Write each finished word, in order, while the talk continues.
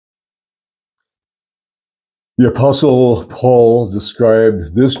The Apostle Paul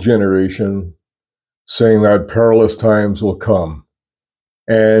described this generation saying that perilous times will come,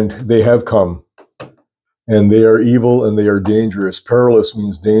 and they have come, and they are evil and they are dangerous. Perilous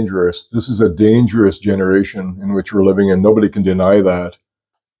means dangerous. This is a dangerous generation in which we're living, and nobody can deny that.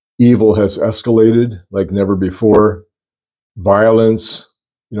 Evil has escalated like never before. Violence,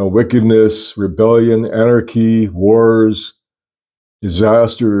 wickedness, rebellion, anarchy, wars,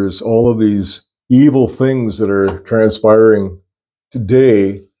 disasters, all of these evil things that are transpiring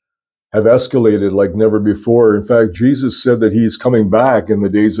today have escalated like never before. In fact, Jesus said that he's coming back in the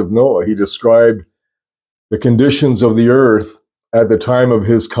days of Noah. He described the conditions of the earth at the time of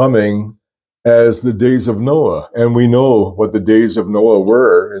his coming as the days of Noah. And we know what the days of Noah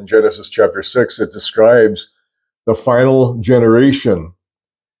were. In Genesis chapter 6, it describes the final generation.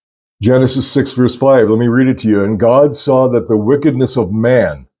 Genesis 6, verse 5, let me read it to you. And God saw that the wickedness of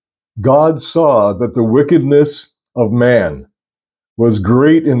man, God saw that the wickedness of man was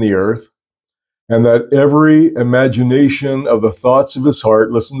great in the earth, and that every imagination of the thoughts of his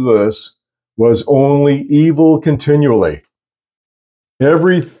heart, listen to this, was only evil continually.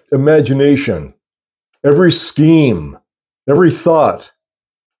 Every imagination, every scheme, every thought,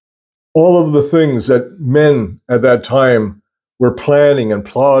 all of the things that men at that time were planning and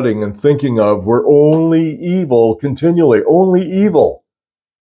plotting and thinking of were only evil continually, only evil.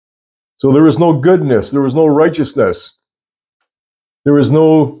 So there was no goodness, there was no righteousness, there was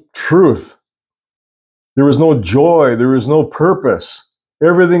no truth, there was no joy, there was no purpose.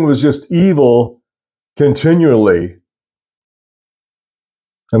 Everything was just evil continually.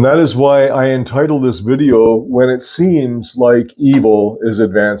 And that is why I entitled this video, When It Seems Like Evil is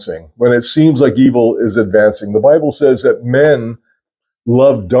Advancing. When it seems like evil is advancing. The Bible says that men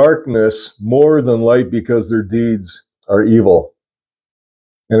love darkness more than light because their deeds are evil.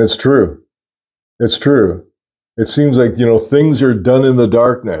 And it's true. It's true. It seems like, things are done in the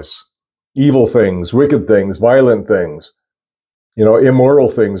darkness. Evil things, wicked things, violent things, immoral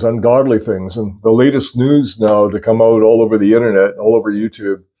things, ungodly things. And the latest news now to come out all over the internet, all over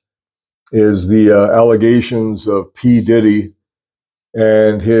YouTube, is the allegations of P. Diddy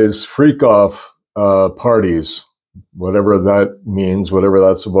and his freak-off parties, whatever that means, whatever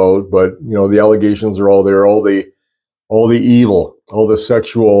that's about. But, the allegations are all there, all the evil, all the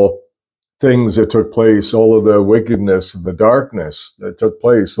sexual things that took place, all of the wickedness, the darkness that took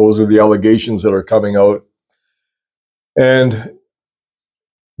place. Those are the allegations that are coming out. And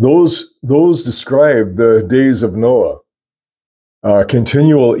those describe the days of Noah,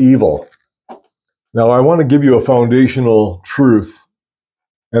 continual evil. Now, I want to give you a foundational truth,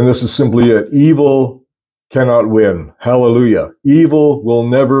 and this is simply it. Evil cannot win. Hallelujah. Evil will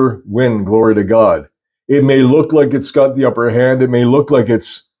never win. Glory to God. It may look like it's got the upper hand. It may look like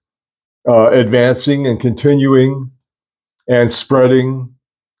it's advancing and continuing and spreading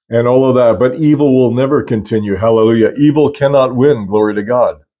and all of that, but evil will never continue. Hallelujah. Evil cannot win. Glory to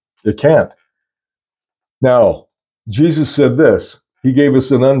God. It can't. Now, Jesus said this. He gave us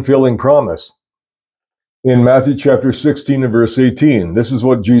an unfailing promise. In Matthew chapter 16 and verse 18, this is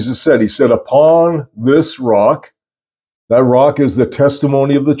what Jesus said. He said, upon this rock, that rock is the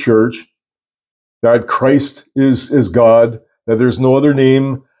testimony of the church, that Christ is God, that there's no other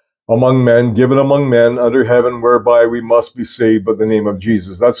name among men, given among men under heaven, whereby we must be saved by the name of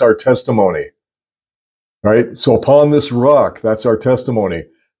Jesus. That's our testimony, right? So upon this rock, that's our testimony.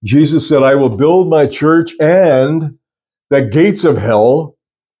 Jesus said, I will build my church, and the gates of hell,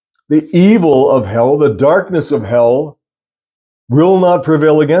 the evil of hell, the darkness of hell will not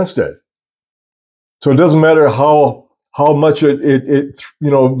prevail against it. So it doesn't matter how much it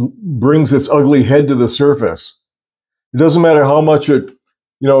brings its ugly head to the surface. It doesn't matter how much it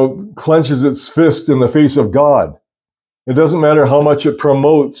clenches its fist in the face of God. It doesn't matter how much it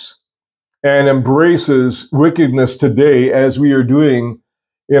promotes and embraces wickedness today, as we are doing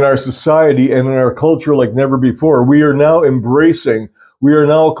in our society and in our culture like never before. We are now embracing, we are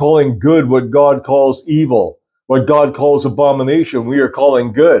now calling good what God calls evil, what God calls abomination. We are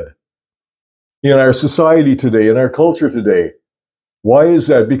calling good in our society today, in our culture today. Why is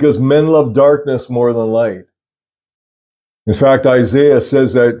that? Because men love darkness more than light. In fact, Isaiah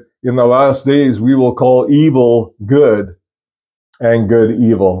says that in the last days, we will call evil good and good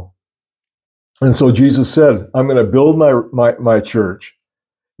evil. And so Jesus said, I'm going to build my church.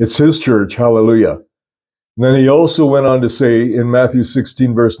 It's his church. Hallelujah. And then he also went on to say in Matthew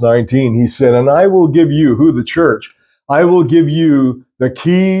 16, verse 19, he said, and I will give you, who? The church. I will give you the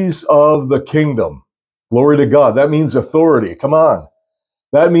keys of the kingdom. Glory to God. That means authority. Come on.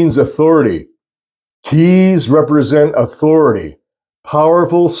 That means authority. Keys represent authority.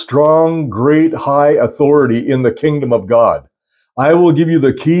 powerful, strong, great, high authority in the kingdom of God. I will give you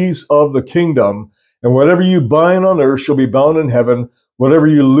the keys of the kingdom, and whatever you bind on earth shall be bound in heaven. Whatever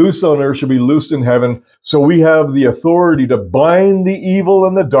you loose on earth shall be loosed in heaven. So we have the authority to bind the evil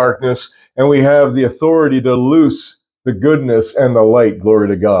and the darkness, and we have the authority to loose the goodness and the light. Glory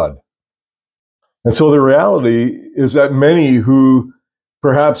to God. And so the reality is that many who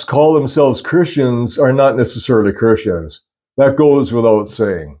perhaps call themselves Christians are not necessarily Christians. That goes without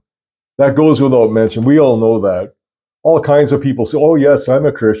saying. That goes without mention. We all know that. All kinds of people say, oh, yes, I'm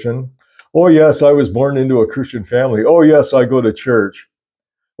a Christian. Oh, yes, I was born into a Christian family. Oh, yes, I go to church.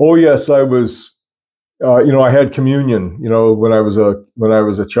 Oh, yes, I was, I had communion, when I was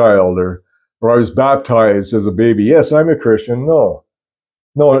a child, or I was baptized as a baby. Yes, I'm a Christian. No,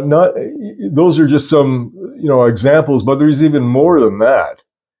 not. Those are just some, examples, but there's even more than that.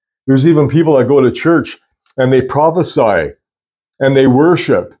 There's even people that go to church and they prophesy and they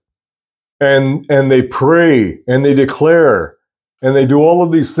worship and they pray and they declare and they do all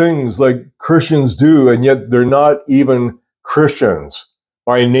of these things like Christians do, and yet they're not even Christians.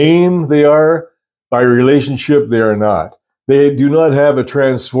 By name they are, by relationship they are not. They do not have a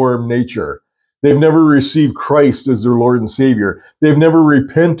transformed nature. They've never received Christ as their Lord and Savior. They've never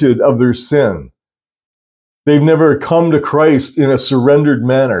repented of their sin. They've never come to Christ in a surrendered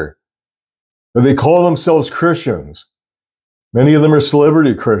manner. But they call themselves Christians. Many of them are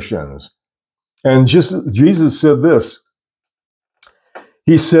celebrity Christians. And Jesus said this.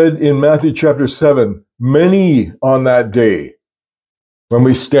 He said in Matthew chapter 7, many on that day, when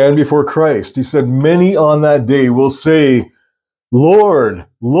we stand before Christ, he said, many on that day will say, Lord,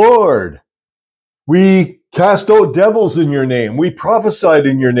 Lord, we cast out devils in your name. We prophesied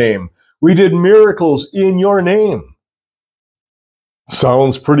in your name. We did miracles in your name.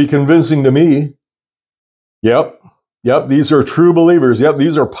 Sounds pretty convincing to me. Yep, these are true believers. Yep,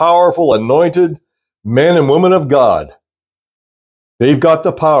 these are powerful, anointed men and women of God. They've got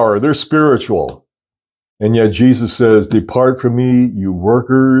the power. They're spiritual. And yet Jesus says, depart from me, you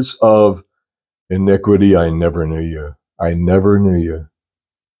workers of iniquity. I never knew you. I never knew you.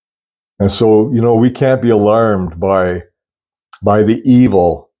 And so, we can't be alarmed by the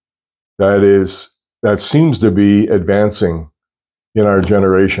evil that seems to be advancing in our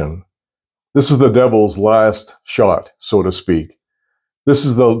generation. This is the devil's last shot, so to speak. This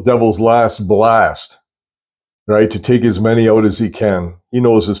is the devil's last blast, right? To take as many out as he can. He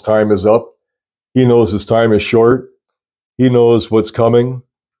knows his time is up. He knows his time is short. He knows what's coming.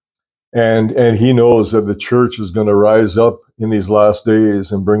 And he knows that the church is going to rise up in these last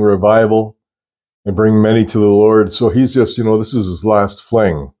days and bring revival and bring many to the Lord. So he's just, this is his last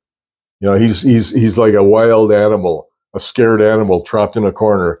fling. He's like a wild animal, a scared animal trapped in a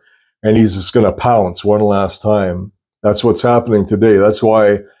corner, and he's just going to pounce one last time. That's what's happening today. That's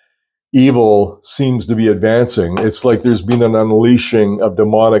why evil seems to be advancing. It's like there's been an unleashing of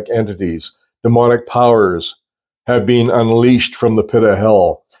demonic entities. Demonic powers have been unleashed from the pit of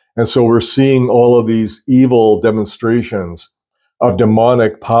hell. And so we're seeing all of these evil demonstrations of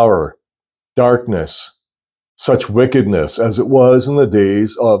demonic power, darkness, such wickedness as it was in the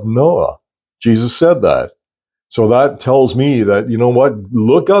days of Noah. Jesus said that. So that tells me that, you know what,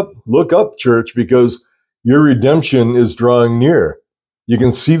 look up, church, because your redemption is drawing near. You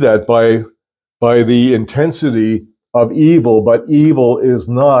can see that by the intensity of evil, but evil is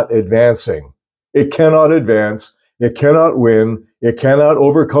not advancing. It cannot advance. It cannot win. It cannot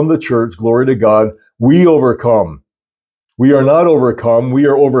overcome the church. Glory to God. We overcome. We are not overcome. We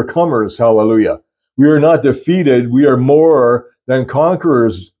are overcomers. Hallelujah. We are not defeated. We are more than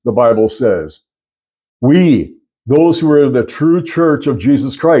conquerors, the Bible says. We, those who are the true church of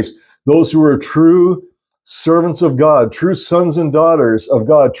Jesus Christ, those who are true servants of God, true sons and daughters of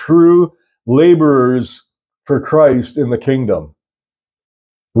God, true laborers for Christ in the kingdom.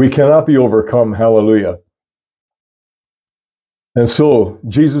 We cannot be overcome. Hallelujah. And so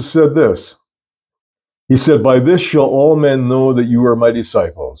Jesus said this. He said, by this shall all men know that you are my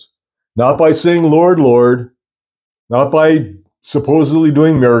disciples. Not by saying, Lord, Lord, not by supposedly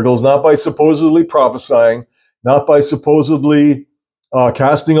doing miracles, not by supposedly prophesying, not by supposedly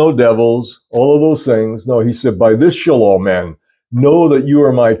casting out devils, all of those things. No, he said, by this shall all men know that you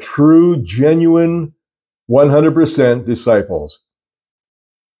are my true, genuine, 100% disciples.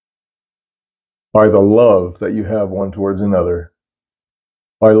 By the love that you have one towards another.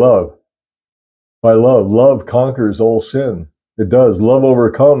 By love. By love. Love conquers all sin. It does. Love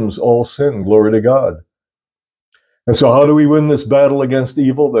overcomes all sin. Glory to God. And so how do we win this battle against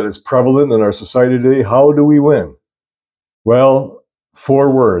evil that is prevalent in our society today? How do we win? Well,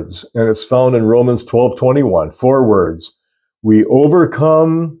 4 words, and it's found in Romans 12:21. 4 words. We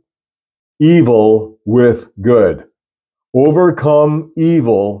overcome evil with good. Overcome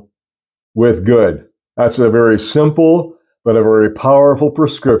evil with good. That's a very simple but a very powerful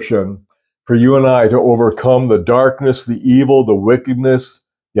prescription for you and I to overcome the darkness, the evil, the wickedness,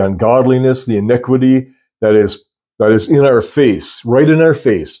 the ungodliness, the iniquity that is in our face, right in our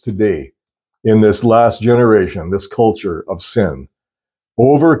face today, in this last generation, this culture of sin.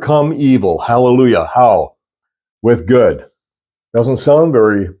 Overcome evil. Hallelujah. How? With good. Doesn't sound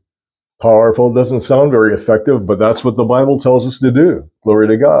very powerful, doesn't sound very effective, but that's what the Bible tells us to do. Glory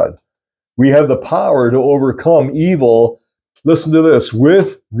to God. We have the power to overcome evil. Listen to this,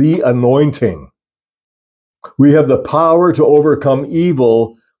 with the anointing. We have the power to overcome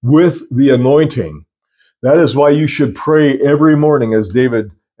evil with the anointing. That is why you should pray every morning as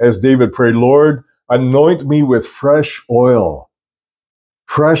David prayed, Lord, anoint me with fresh oil.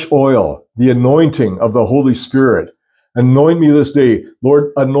 Fresh oil, the anointing of the Holy Spirit. Anoint me this day.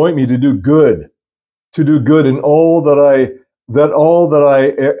 Lord, anoint me to do good in all that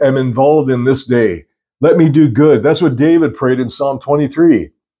I am involved in this day. Let me do good. That's what David prayed in Psalm 23,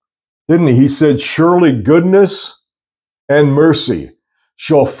 didn't he? He said, surely goodness and mercy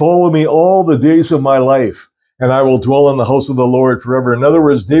shall follow me all the days of my life, and I will dwell in the house of the Lord forever. In other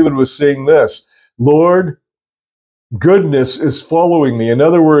words, David was saying this, Lord, goodness is following me. In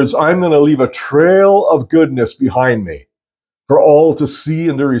other words, I'm going to leave a trail of goodness behind me for all to see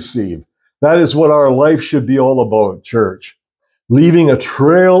and to receive. That is what our life should be all about, church. Leaving a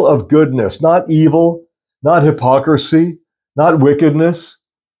trail of goodness, not evil, not hypocrisy, not wickedness,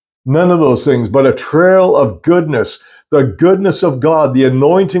 none of those things, but a trail of goodness, the goodness of God, the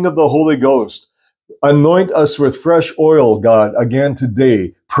anointing of the Holy Ghost. Anoint us with fresh oil, God, again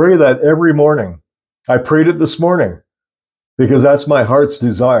today. Pray that every morning. I prayed it this morning because that's my heart's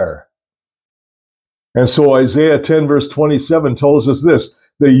desire. And so Isaiah 10 verse 27 tells us this,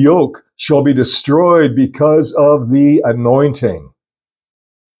 the yoke shall be destroyed because of the anointing.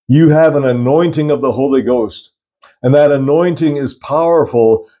 You have an anointing of the Holy Ghost, and that anointing is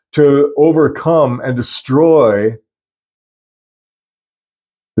powerful to overcome and destroy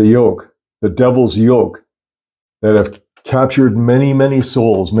the yoke, the devil's yoke that have captured many, many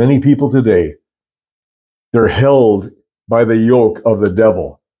souls, many people today. They're held by the yoke of the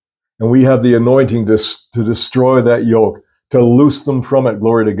devil. And we have the anointing to destroy that yoke, to loose them from it,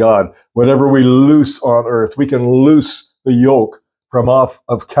 glory to God. Whatever we loose on earth, we can loose the yoke from off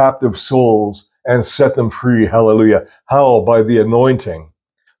of captive souls and set them free, hallelujah. How? By the anointing.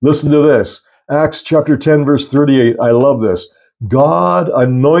 Listen to this, Acts chapter 10, verse 38, I love this. God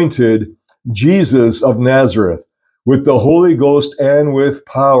anointed Jesus of Nazareth with the Holy Ghost and with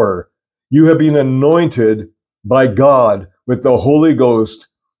power. You have been anointed by God with the Holy Ghost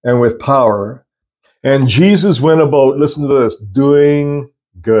and with power. And Jesus went about, listen to this, doing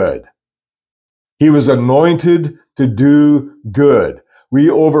good. He was anointed to do good. We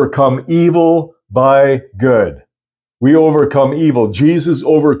overcome evil by good. We overcome evil. Jesus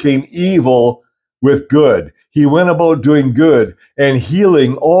overcame evil with good. He went about doing good and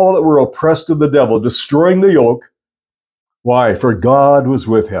healing all that were oppressed of the devil, destroying the yoke. Why? For God was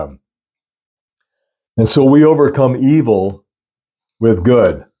with him. And so we overcome evil with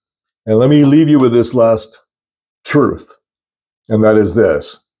good. And let me leave you with this last truth, and that is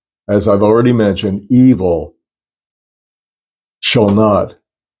this. As I've already mentioned, evil shall not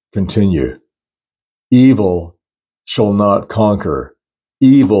continue. Evil shall not conquer.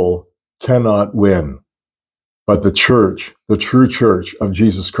 Evil cannot win. But the church, the true church of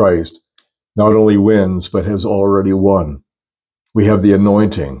Jesus Christ, not only wins, but has already won. We have the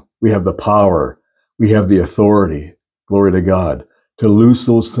anointing. We have the power. We have the authority, glory to God, to loose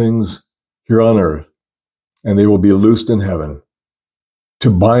those things here on earth, and they will be loosed in heaven. To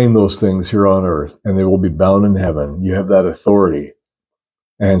bind those things here on earth, and they will be bound in heaven. You have that authority.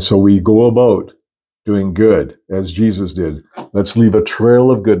 And so we go about doing good as Jesus did. Let's leave a trail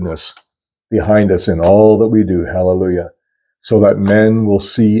of goodness behind us in all that we do. Hallelujah. So that men will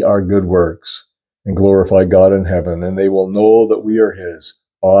see our good works and glorify God in heaven, and they will know that we are his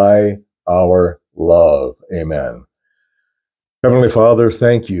by our love. Amen. Heavenly Father,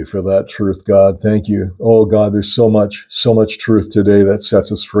 thank you for that truth, God. Thank you. Oh, God, there's so much truth today that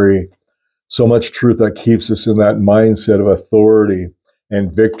sets us free. So much truth that keeps us in that mindset of authority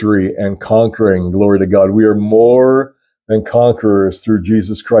and victory and conquering. Glory to God. We are more than conquerors through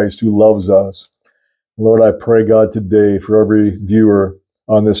Jesus Christ who loves us. Lord, I pray, God, today for every viewer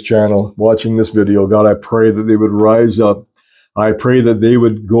on this channel watching this video, God, I pray that they would rise up. I pray that they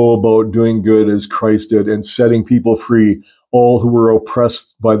would go about doing good as Christ did and setting people free, all who were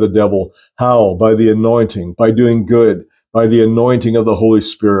oppressed by the devil. How? By the anointing, by doing good, by the anointing of the Holy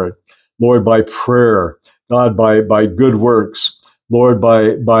Spirit. Lord, by prayer, God, by good works, Lord,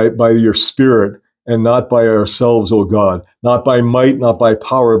 by your Spirit, and not by ourselves, O God, not by might, not by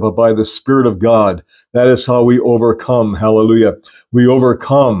power, but by the Spirit of God. That is how we overcome. Hallelujah. We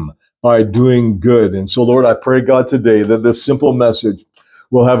overcome by doing good. And so, Lord, I pray, God, today that this simple message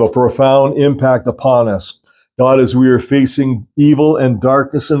will have a profound impact upon us. God, as we are facing evil and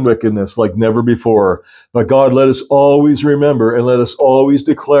darkness and wickedness like never before. But God, let us always remember and let us always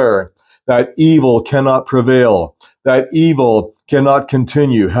declare that evil cannot prevail, that evil cannot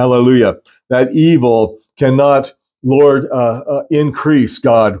continue. Hallelujah. That evil cannot, Lord, increase,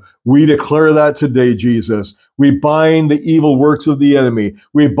 God. We declare that today, Jesus. We bind the evil works of the enemy.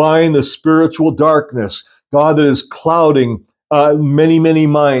 We bind the spiritual darkness, God, that is clouding many, many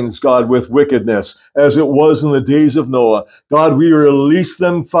minds, God, with wickedness, as it was in the days of Noah. God, we release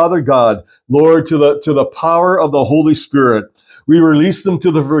them, Father God, Lord, to the power of the Holy Spirit. We release them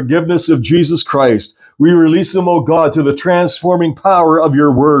to the forgiveness of Jesus Christ. We release them, oh God, to the transforming power of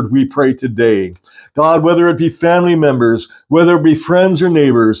your word, we pray today. God, whether it be family members, whether it be friends or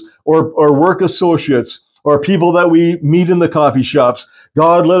neighbors, or work associates, or people that we meet in the coffee shops,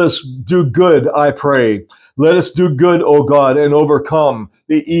 God, let us do good, I pray. Let us do good, O God, and overcome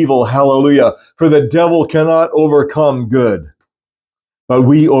the evil. Hallelujah. For the devil cannot overcome good, but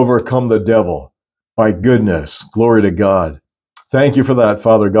we overcome the devil by goodness. Glory to God. Thank you for that,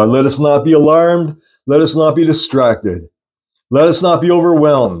 Father God. Let us not be alarmed. Let us not be distracted. Let us not be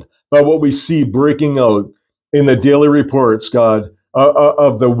overwhelmed by what we see breaking out in the daily reports, God,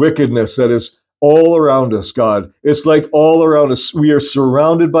 of the wickedness that is all around us, God. It's like all around us. We are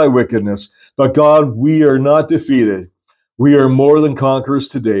surrounded by wickedness, but God, we are not defeated. We are more than conquerors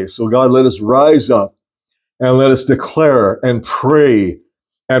today. So God, let us rise up and let us declare and pray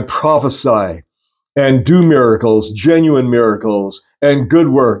and prophesy and do miracles, genuine miracles, and good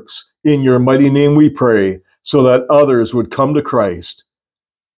works. In your mighty name we pray, so that others would come to Christ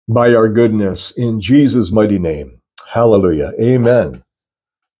by our goodness. In Jesus' mighty name. Hallelujah. Amen.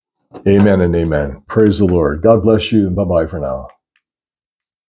 Amen and amen. Praise the Lord. God bless you, and bye-bye for now.